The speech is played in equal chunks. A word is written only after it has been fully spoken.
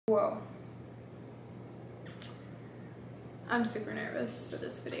Whoa. I'm super nervous for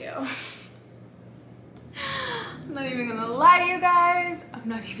this video. I'm not even gonna lie to you guys. I'm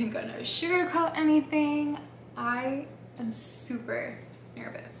not even gonna sugarcoat anything. I am super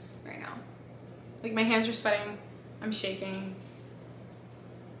nervous right now. Like, my hands are sweating. I'm shaking.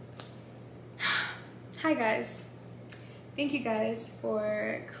 Hi guys. Thank you guys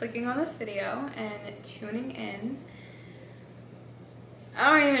for clicking on this video and tuning in. I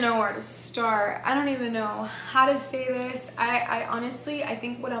don't even know where to start. I don't even know how to say this. I honestly, I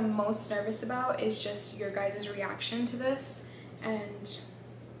think what I'm most nervous about is just your guys' reaction to this and,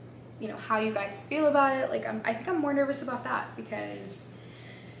 you know, how you guys feel about it. Like, I think I'm more nervous about that because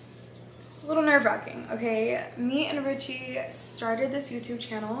it's a little nerve-wracking, okay? Me and Richie started this YouTube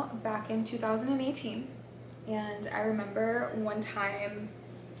channel back in 2018, and I remember one time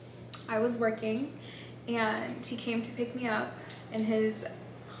I was working and he came to pick me up in his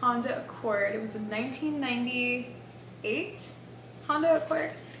Honda Accord. It was a 1998 Honda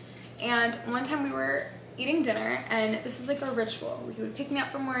Accord. And one time we were eating dinner, and this was like our ritual. He would pick me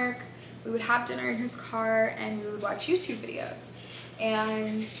up from work, we would have dinner in his car, and we would watch YouTube videos.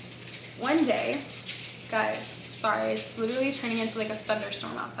 And one day, guys, sorry, it's literally turning into like a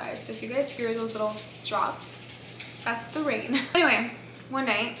thunderstorm outside. So if you guys hear those little drops, that's the rain. Anyway, one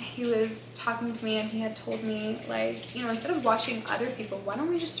night he was talking to me and he had told me, like, you know, instead of watching other people, why don't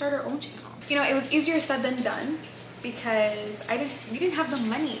we just start our own channel? You know, it was easier said than done because we didn't have the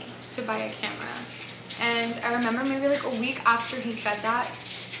money to buy a camera. And I remember maybe like a week after he said that,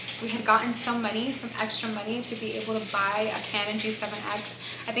 we had gotten some money, some extra money to be able to buy a Canon G7X.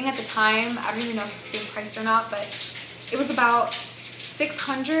 I think at the time, I don't even know if it's the same price or not, but it was about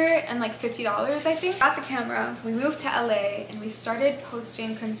 $650, I think. Got the camera, we moved to LA, and we started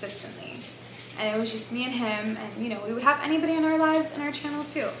posting consistently. And it was just me and him, and you know, we would have anybody in our lives in our channel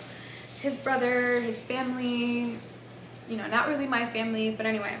too. His brother, his family, you know, not really my family, but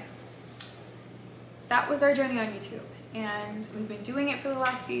anyway. That was our journey on YouTube, and we've been doing it for the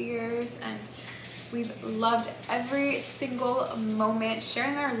last few years, and we've loved every single moment,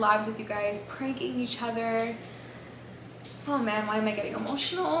 sharing our lives with you guys, pranking each other. Oh man, why am I getting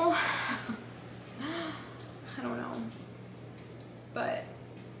emotional? I don't know. But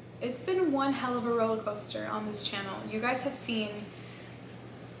it's been one hell of a roller coaster on this channel. You guys have seen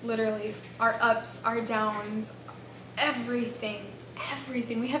literally our ups, our downs, everything.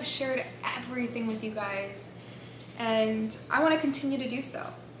 We have shared everything with you guys. And I want to continue to do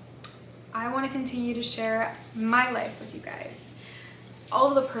so. I want to continue to share my life with you guys. All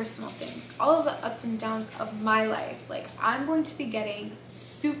of the personal things, all of the ups and downs of my life. Like, I'm going to be getting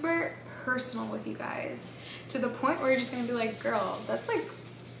super personal with you guys to the point where you're just gonna be like, girl, that's like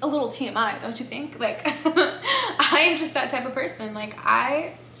a little TMI, don't you think? Like, I am just that type of person. Like,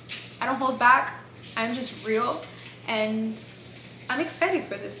 I don't hold back. I'm just real, and I'm excited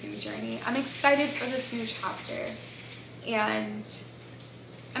for this new journey. I'm excited for this new chapter, and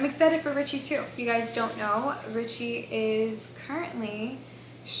I'm excited for Richie too. If you guys don't know, Richie is currently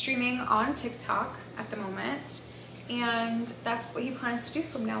streaming on TikTok at the moment, and that's what he plans to do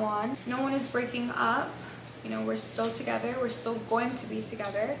from now on. No one is breaking up. You know, we're still together. We're still going to be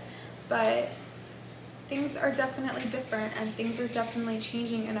together, but things are definitely different, and things are definitely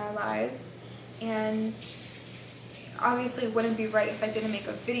changing in our lives. And obviously it wouldn't be right if I didn't make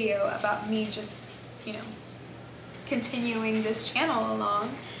a video about me just, you know, continuing this channel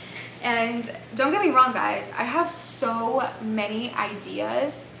along. And don't get me wrong, guys, I have so many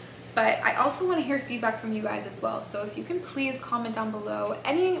ideas, but I also want to hear feedback from you guys as well. So if you can please comment down below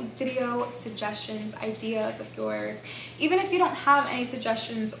any video suggestions, ideas of yours. Even if you don't have any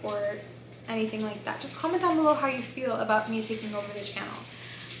suggestions or anything like that, just comment down below how you feel about me taking over the channel.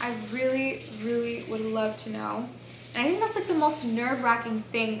 I really, really would love to know. And I think that's like the most nerve-wracking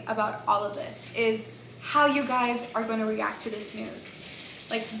thing about all of this is how you guys are going to react to this news.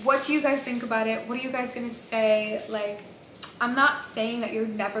 Like, what do you guys think about it? What are you guys going to say? Like, I'm not saying that you're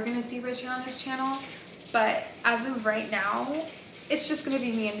never going to see Richie on this channel, but as of right now, it's just going to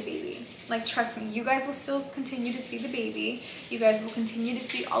be me and the baby. Like, trust me, you guys will still continue to see the baby. You guys will continue to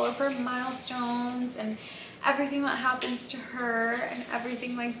see all of her milestones and everything that happens to her and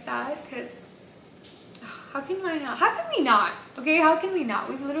everything like that, because how can I not? How can we not? Okay, how can we not?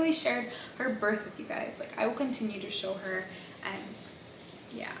 We've literally shared her birth with you guys. Like, I will continue to show her, and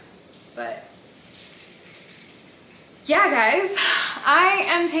yeah. But yeah, guys, I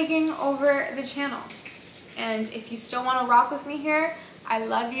am taking over the channel. And if you still want to rock with me here, I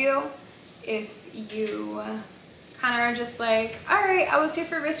love you. If you kind of are just like, all right, I was here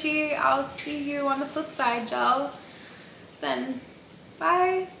for Richie, I'll see you on the flip side, Joe, then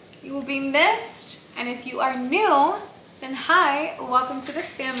bye. You will be missed. And if you are new, then hi, welcome to the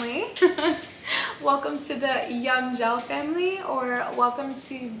family. Welcome to the Young Gel family, or welcome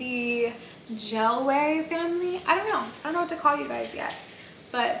to the Gelway family. I don't know what to call you guys yet,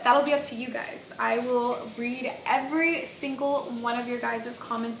 but that'll be up to you guys. I will read every single one of your guys'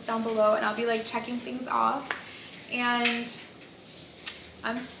 comments down below, and I'll be like checking things off. And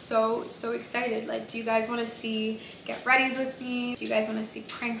I'm so excited. Like, do you guys want to see get readies with me? Do you guys want to see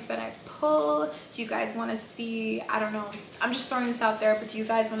pranks that I pull? Do you guys want to see, I don't know, I'm just throwing this out there, but do you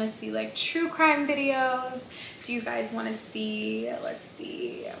guys want to see like true crime videos? Do you guys want to see, let's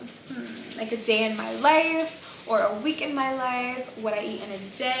see, like a day in my life or a week in my life, what I eat in a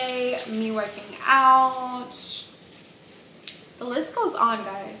day, me working out? The list goes on,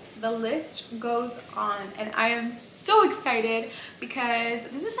 guys. The list goes on, and I am so excited because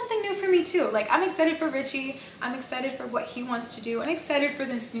this is something new for me too. Like, I'm excited for Richie. I'm excited for what he wants to do. I'm excited for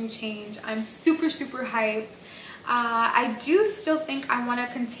this new change. I'm super hype. I do still think I want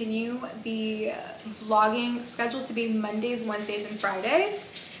to continue the vlogging schedule to be Mondays, Wednesdays, and Fridays.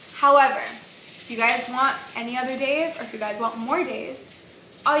 However, if you guys want any other days, or if you guys want more days,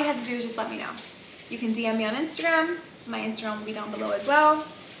 all you have to do is just let me know. You can DM me on Instagram. My Instagram will be down below as well.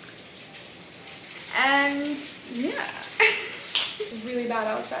 And yeah, it's really bad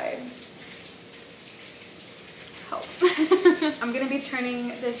outside. Help. I'm gonna be turning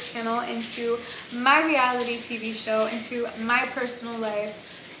this channel into my reality TV show, into my personal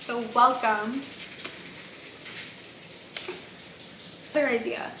life. So welcome. Other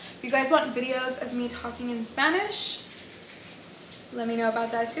idea. If you guys want videos of me talking in Spanish, let me know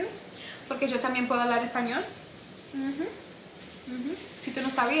about that too. Porque yo también puedo hablar español. Si tú no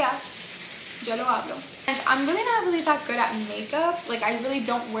sabías, yo lo hablo. And I'm really not that good at makeup. Like, I really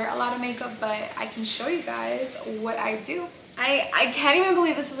don't wear a lot of makeup, but I can show you guys what I do. I can't even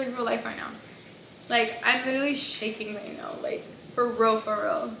believe this is like real life right now. Like, I'm literally shaking right now. Like, for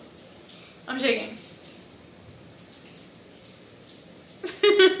real. I'm shaking.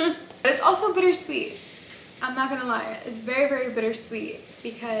 But it's also bittersweet. I'm not gonna lie. It's very bittersweet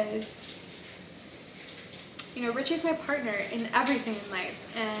because, you know, Richie's my partner in everything in life,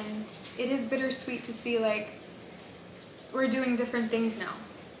 and it is bittersweet to see like we're doing different things now,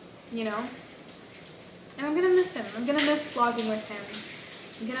 you know? And I'm gonna miss him. I'm gonna miss vlogging with him.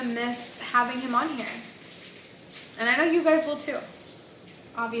 I'm gonna miss having him on here. And I know you guys will too,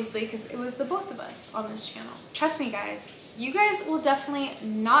 obviously, because it was the both of us on this channel. Trust me, guys. You guys will definitely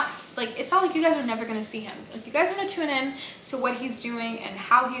not, like, it's not like you guys are never gonna see him. If you guys want to tune in to what he's doing and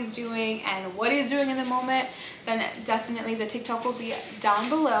how he's doing and what he's doing in the moment, then definitely the TikTok will be down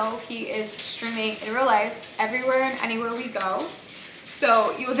below. He is streaming in real life everywhere and anywhere we go,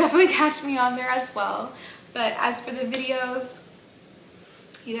 so you will definitely catch me on there as well. But as for the videos,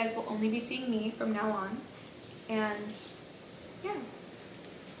 you guys will only be seeing me from now on. And yeah.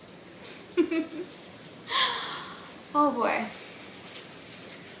 Oh boy.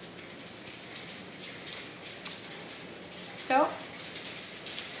 So,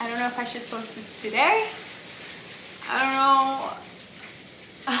 I don't know if I should post this today. I don't know.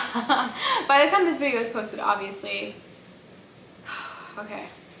 By the time this video is posted, obviously. Okay.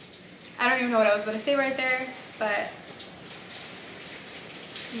 I don't even know what I was going to say right there, but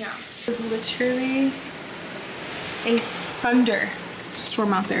yeah. There's literally a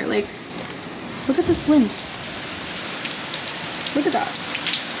thunderstorm out there. Like, look at this wind. Look at that.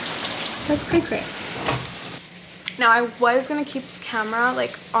 That's cray-cray. Now, I was gonna keep the camera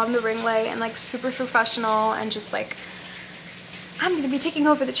like on the ring light and like super professional and just like, I'm gonna be taking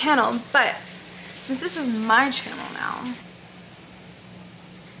over the channel, but since this is my channel now,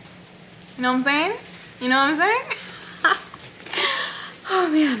 you know what I'm saying? You know what I'm saying? Oh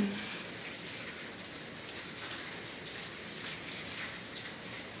man.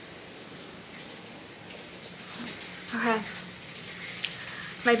 Okay.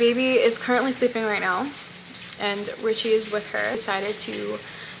 My baby is currently sleeping right now, and Richie is with her. Decided to,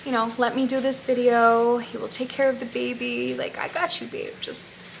 you know, let me do this video. He will take care of the baby. Like, I got you, babe.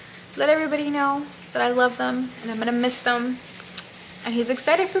 Just let everybody know that I love them and I'm gonna miss them. And he's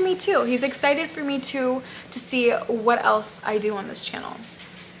excited for me too. He's excited for me too to see what else I do on this channel.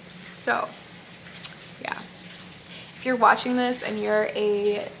 So, yeah. If you're watching this and you're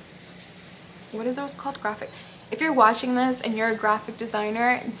a, what are those called? Graphic. If you're watching this and you're a graphic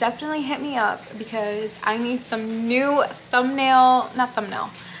designer, definitely hit me up because I need some new I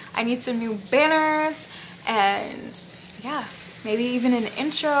need some new banners and yeah, maybe even an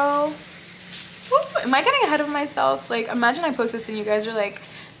intro. Woo, am I getting ahead of myself? Like, imagine I post this and you guys are like,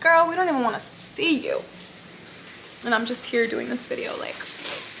 girl, we don't even want to see you. And I'm just here doing this video like,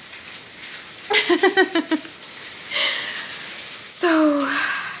 So,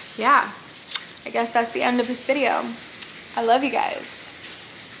 yeah, I guess that's the end of this video. I love you guys.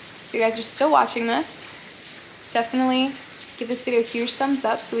 If you guys are still watching this, definitely give this video a huge thumbs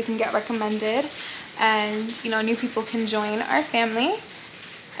up so we can get recommended and, you know, new people can join our family.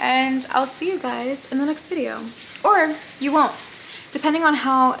 And I'll see you guys in the next video. Or you won't. Depending on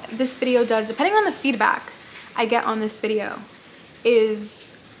how this video does, depending on the feedback I get on this video,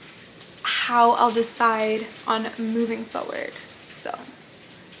 is how I'll decide on moving forward. So,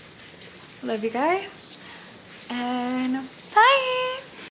 love you guys, and bye!